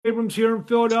Abrams here in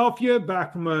Philadelphia,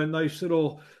 back from a nice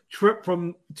little trip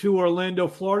to Orlando,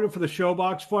 Florida for the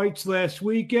Showbox fights last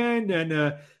weekend,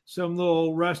 and some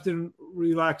little rest and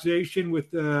relaxation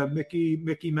with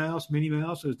Minnie Mouse.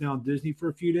 I was down Disney for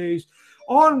a few days.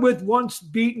 On with once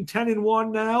beaten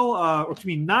 10-1 now, or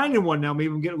excuse me, 9-1 now.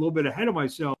 Maybe I'm getting a little bit ahead of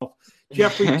myself.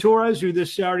 Jeffrey Torres, who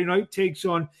this Saturday night takes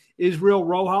on Israel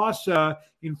Rojas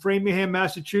in Framingham,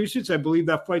 Massachusetts. I believe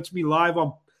that fight's be live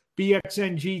on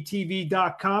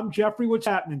bxnggtv.com. Jeffrey, what's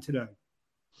happening today?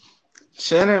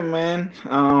 Chilling, man.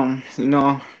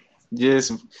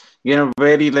 Just getting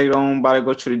ready later on, about to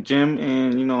go to the gym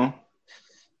and,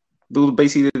 do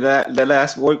basically the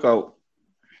last workout.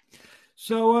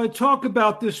 So talk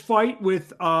about this fight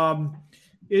with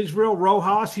Israel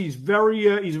Rojas. He's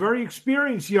very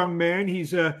experienced young man.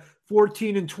 He's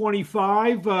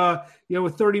 14-25,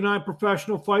 with 39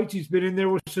 professional fights. He's been in there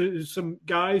with some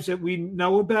guys that we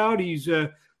know about. He's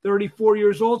 34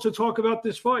 years old. So talk about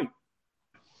this fight.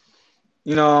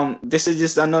 This is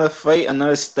just another fight,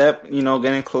 another step,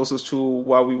 getting closer to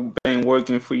what we've been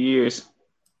working for years.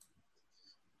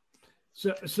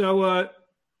 So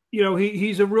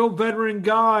he's a real veteran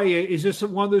guy. Is this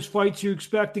one of those fights you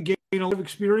expect to gain a lot of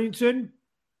experience in?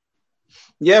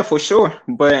 Yeah, for sure.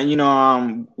 But,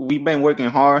 we've been working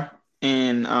hard.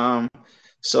 And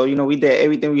so, we did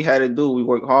everything we had to do. We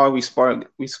worked hard. We sparred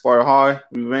hard.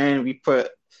 We ran. We put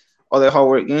all that hard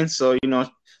work in. So,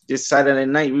 just Saturday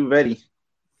night, we're ready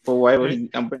for whatever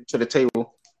I'm bringing to the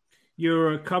table.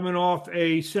 You're coming off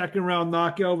a second-round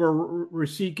knockout over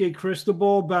Rosique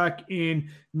Cristobal back in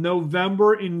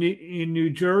November in New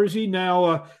Jersey.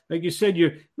 Now, like you said,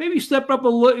 you maybe stepped up a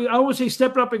little. I won't say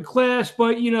stepped up in class,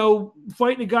 but,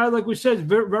 fighting a guy, like we said,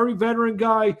 very, very veteran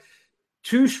guy.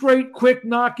 2 straight quick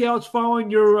knockouts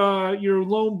following your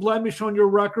lone blemish on your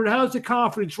record. How's the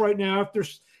confidence right now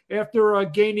after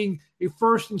gaining a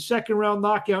first and second round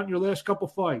knockout in your last couple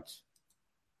fights?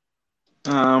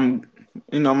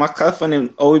 My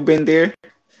confidence always been there.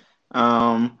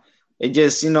 It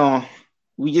just,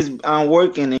 we just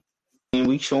working and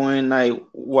we showing like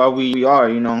what we are,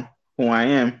 who I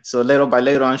am. So little by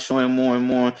little, I'm showing more and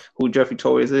more who Jeffrey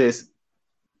Torres is.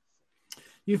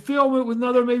 You feel with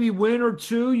another maybe win or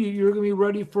two, you're going to be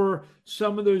ready for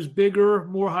some of those bigger,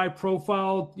 more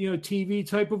high-profile, TV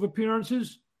type of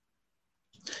appearances?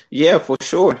 Yeah, for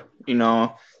sure. We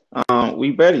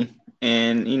ready,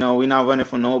 and we're not running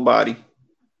for nobody.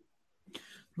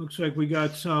 Looks like we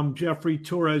got some Jeffrey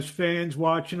Torres fans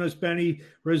watching us. Benny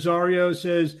Rosario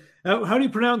says, "How do you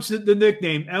pronounce the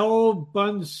nickname? El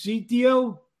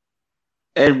Bendecido?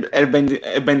 El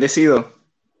Bendecido.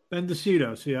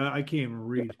 Bendecido. See, I can't even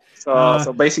read.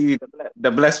 So basically,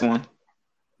 the blessed one.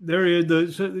 There he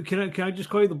is. So can I just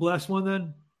call you the blessed one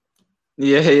then?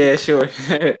 Yeah, sure.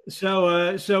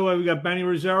 So we got Benny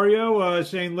Rosario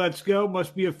saying, "Let's go."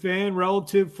 Must be a fan,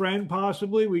 relative, friend,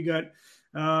 possibly. We got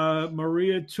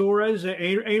Maria Torres.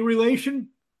 Any relation?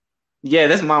 Yeah,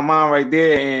 that's my mom right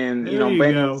there, and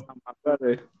Benny's my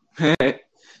brother.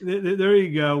 There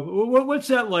you go. What's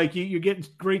that like? You're getting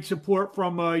great support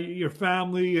from your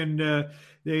family, and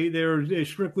they're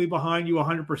strictly behind you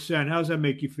 100%. How does that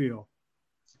make you feel?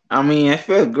 I mean, I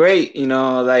feel great.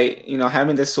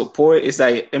 Having the support is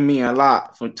like it means a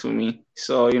lot to me.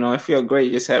 So I feel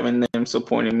great just having them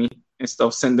supporting me and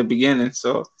stuff since the beginning.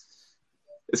 So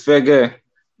it's very good.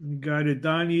 You got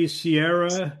Adani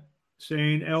Sierra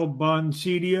saying El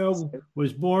Bendecido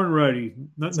was born ready.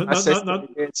 So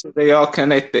they all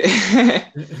connected.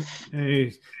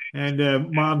 Hey,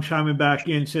 and mom chiming back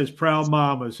in says proud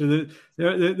mama. So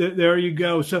there you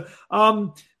go. So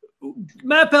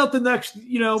map out the next,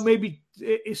 maybe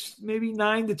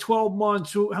 9 to 12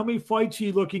 months. So how many fights are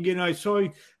you looking at? I saw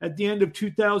you at the end of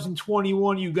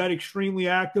 2021, you got extremely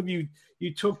active. You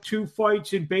took 2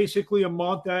 fights in basically a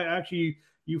month. Actually,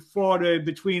 you fought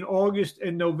between August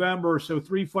and November, so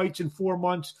 3 fights in 4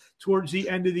 months towards the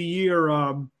end of the year.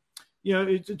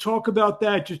 To talk about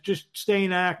that, just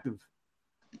staying active.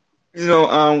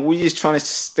 We just trying to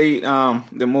stay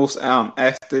the most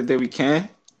active that we can,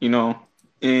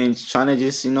 and trying to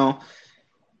just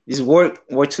work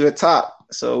to the top.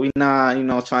 So we're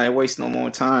not trying to waste no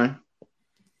more time.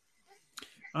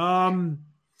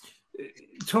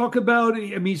 Talk about,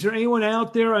 is there anyone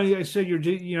out there? I said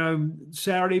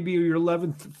Saturday be your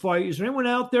 11th fight. Is there anyone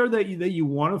out there that you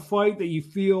want to fight, that you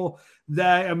feel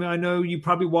that, I know you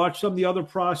probably watched some of the other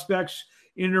prospects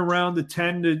in and around the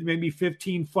 10 to maybe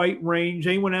 15 fight range.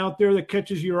 Anyone out there that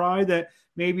catches your eye that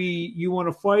maybe you want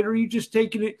to fight, or are you just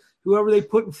taking it, whoever they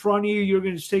put in front of you, you're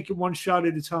going to just take it one shot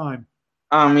at a time?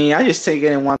 I mean, I just take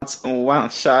it in one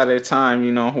shot at a time.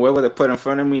 You know, whoever they put in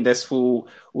front of me, that's who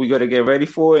we got to get ready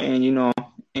for, and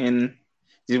and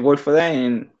just work for that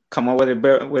and come up with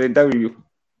a W.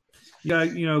 You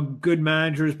got, good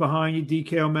managers behind you,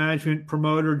 DKO management,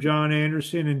 promoter John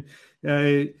Anderson,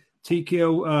 and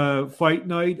TKO Fight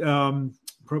Night,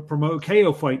 promote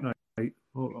KO Fight Night.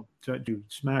 Oh, dude,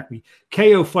 smack me.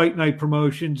 KO Fight Night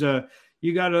Promotions.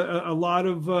 You got a lot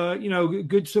of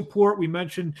good support. We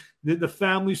mentioned the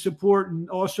family support, and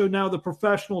also now the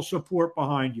professional support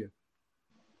behind you.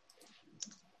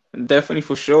 Definitely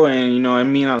for sure, and it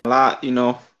mean a lot.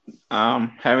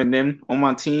 Having them on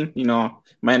my team,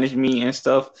 manage me and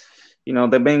stuff.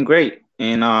 They've been great,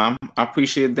 and I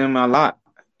appreciate them a lot,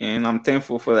 and I'm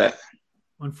thankful for that.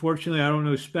 Unfortunately, I don't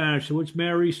know Spanish. So what's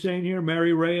Mary saying here?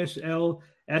 Mary Reyes, El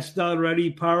está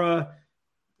ready para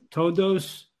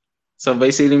todos. So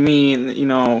basically, me,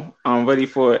 I'm ready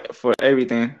for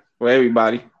everything, for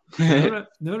everybody. What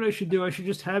I should do? I should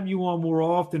just have you on more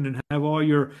often and have all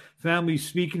your family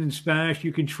speaking in Spanish.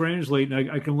 You can translate,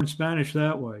 and I can learn Spanish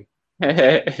that way.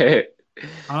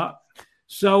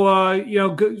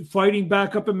 Fighting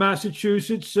back up in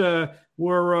Massachusetts,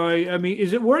 where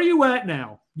are you at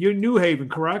now? You're in New Haven,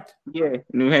 correct? Yeah,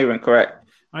 New Haven, correct.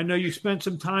 I know you spent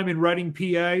some time in Reading,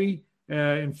 PA,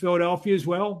 in Philadelphia as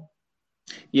well.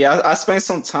 Yeah, I spent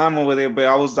some time over there, but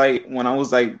I was like when I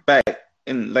was like back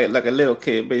in like a little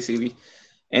kid basically,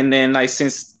 and then like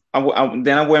since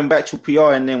then I went back to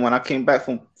PR, and then when I came back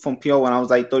from PR when I was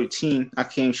like 13, I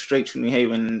came straight to New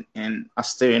Haven, and I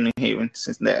stayed in New Haven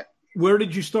since that. Where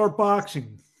did you start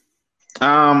boxing?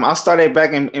 I started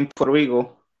back in Puerto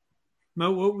Rico.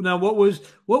 Now, what was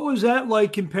that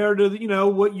like compared to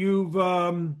what you've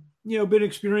been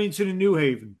experiencing in New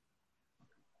Haven?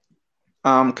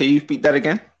 Can you repeat that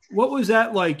again? What was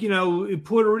that like? The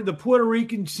Puerto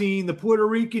Rican scene, the Puerto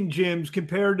Rican gyms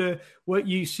compared to what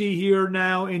you see here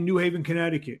now in New Haven,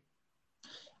 Connecticut.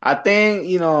 I think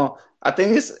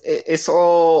it's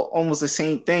all almost the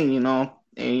same thing, and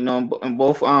in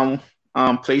both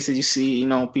places you see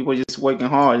people just working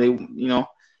hard. They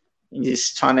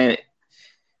just trying to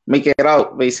make it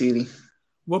out basically.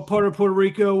 What part of Puerto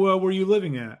Rico were you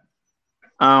living at?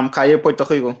 Calle Puerto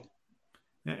Rico.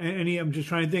 I'm just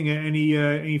trying to think.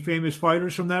 Any famous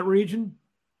fighters from that region?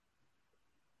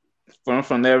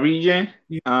 From that region,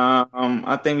 Yeah.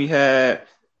 I think we had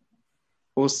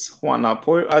was Juan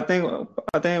Laporte. I think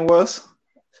it was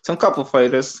some couple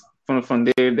fighters from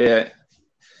there that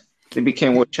they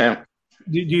became world champ.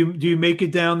 Do you make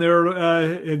it down there?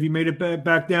 Have you made it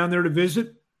back down there to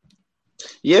visit?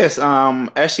 Yes.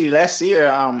 Actually, last year,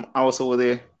 I was over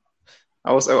there.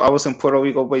 I was in Puerto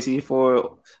Rico basically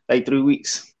for like 3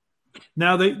 weeks.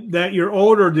 Now that you're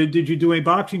older, did you do any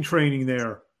boxing training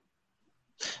there?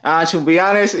 To be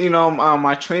honest,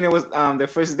 my trainer was the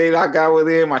first day that I got over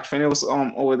there. My trainer was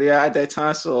over there at that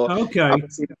time, so okay.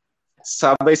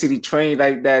 I basically trained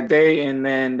like that day, and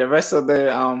then the rest of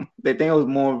the thing was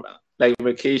more like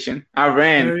vacation. I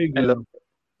ran a little bit,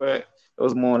 but it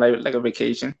was more like a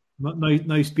vacation.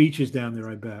 Nice beaches down there,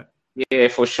 I bet. Yeah,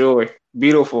 for sure.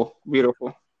 Beautiful,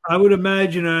 beautiful. I would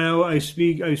imagine. I know I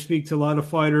speak to a lot of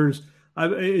fighters.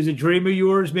 Is a dream of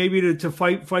yours maybe to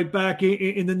fight back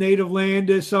in the native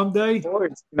land someday? Of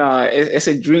course. No, it's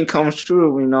a dream comes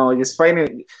true. Just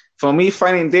fighting for me.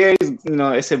 Fighting there is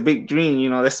it's a big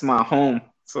dream. That's my home.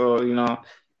 So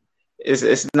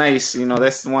it's nice.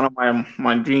 That's one of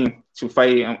my dream to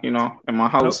fight. In my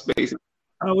house, basically.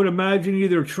 I would imagine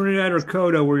either Trinidad or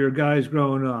Coda were your guys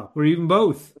growing up, or even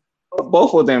both.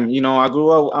 Both of them. I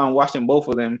grew up watching both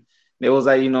of them. They was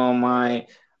like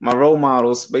my role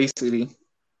models, basically.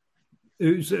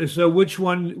 So which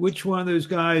one of those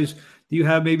guys do you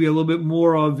have maybe a little bit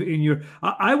more of in your?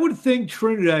 I would think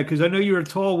Trinidad, because I know you're a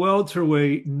tall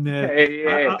welterweight, and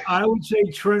yeah. I would say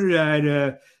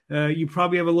Trinidad. You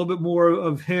probably have a little bit more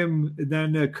of him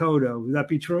than Cotto. Would that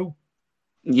be true?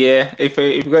 Yeah, if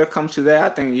you're gonna come to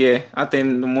that, I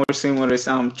think the more similar is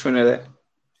Trinidad.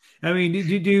 I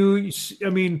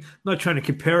mean, not trying to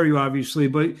compare you, obviously,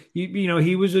 but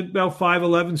he was about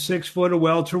 5'11", 6 foot, a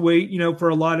welterweight, for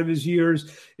a lot of his years.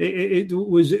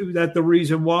 Was that the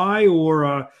reason why,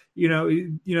 or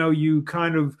you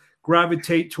kind of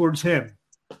gravitate towards him?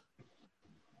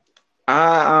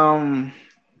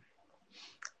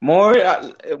 More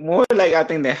like I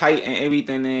think the height and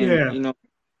everything, and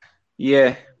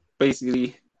yeah,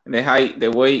 basically the height, the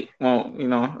weight. Well,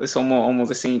 it's almost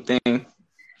the same thing.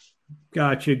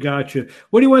 Gotcha.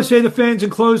 What do you want to say to the fans in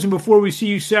closing before we see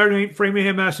you Saturday night,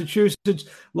 Framingham, Massachusetts,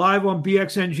 live on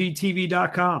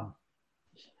bxngtv.com?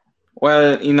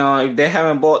 Well, if they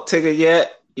haven't bought ticket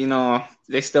yet,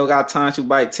 they still got time to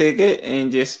buy a ticket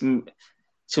and just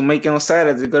to make it on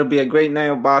Saturday. It's gonna be a great night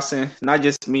of boxing. Not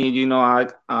just me,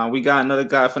 we got another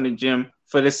guy from the gym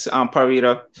for this parade,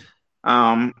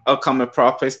 upcoming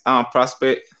prospect.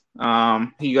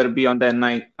 He got to be on that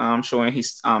night, showing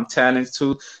his talents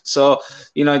too. So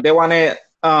they want to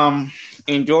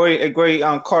enjoy a great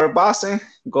card boxing.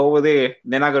 Go over there.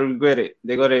 They're not gonna regret it.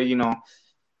 They're gonna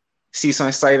see some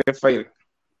excited fight.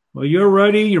 Well, you're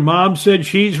ready. Your mom said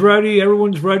she's ready.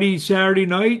 Everyone's ready Saturday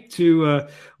night to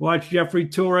watch Jeffrey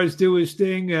Torres do his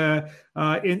thing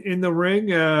in the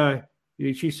ring.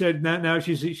 She said now.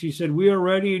 She said we are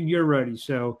ready and you're ready.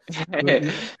 So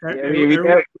we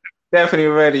definitely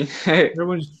ready.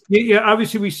 Everyone's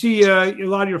obviously we see a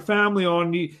lot of your family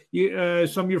on.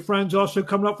 Some of your friends also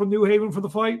coming up from New Haven for the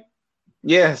fight.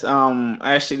 Yes,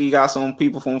 actually got some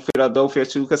people from Philadelphia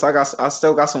too, because I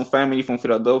still got some family from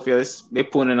Philadelphia. They're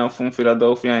pulling up from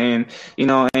Philadelphia, and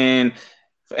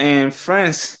and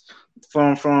friends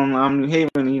from New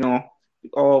Haven,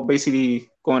 all basically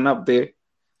going up there.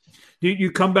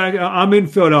 You come back. I'm in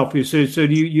Philadelphia, so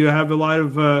you have a lot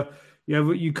of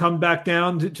you come back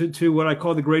down to what I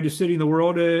call the greatest city in the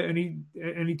world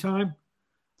any time.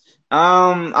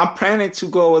 I'm planning to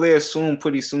go over there soon,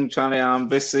 pretty soon, trying to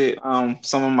visit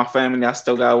some of my family I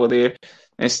still got over there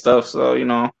and stuff.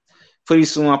 So pretty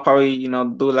soon I'll probably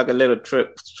do like a little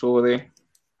trip to over there.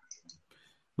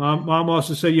 Mom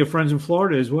also said you have friends in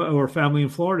Florida as well, or family in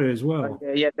Florida as well.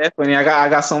 Yeah, definitely. I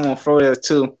got some in Florida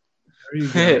too. There you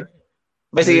go.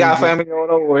 Basically, got family all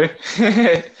over.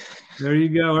 There you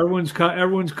go.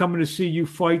 Everyone's coming to see you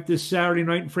fight this Saturday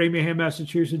night in Framingham,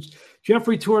 Massachusetts.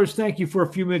 Jeffrey Torres, thank you for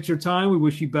a few minutes of your time. We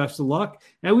wish you best of luck,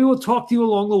 and we will talk to you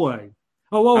along the way.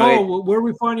 Where are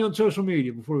we finding you on social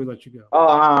media before we let you go?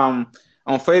 On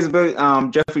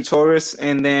Facebook, Jeffrey Torres,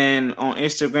 and then on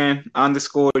Instagram,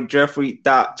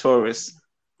 _Jeffrey.Torres.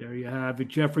 There you have it.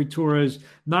 Jeffrey Torres,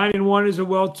 9-1 is a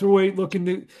welterweight, looking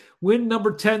to win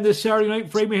number 10 this Saturday night in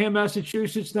Framingham,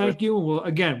 Massachusetts. Thank you.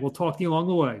 And we'll talk to you along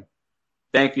the way.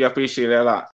 Thank you. I appreciate it a lot.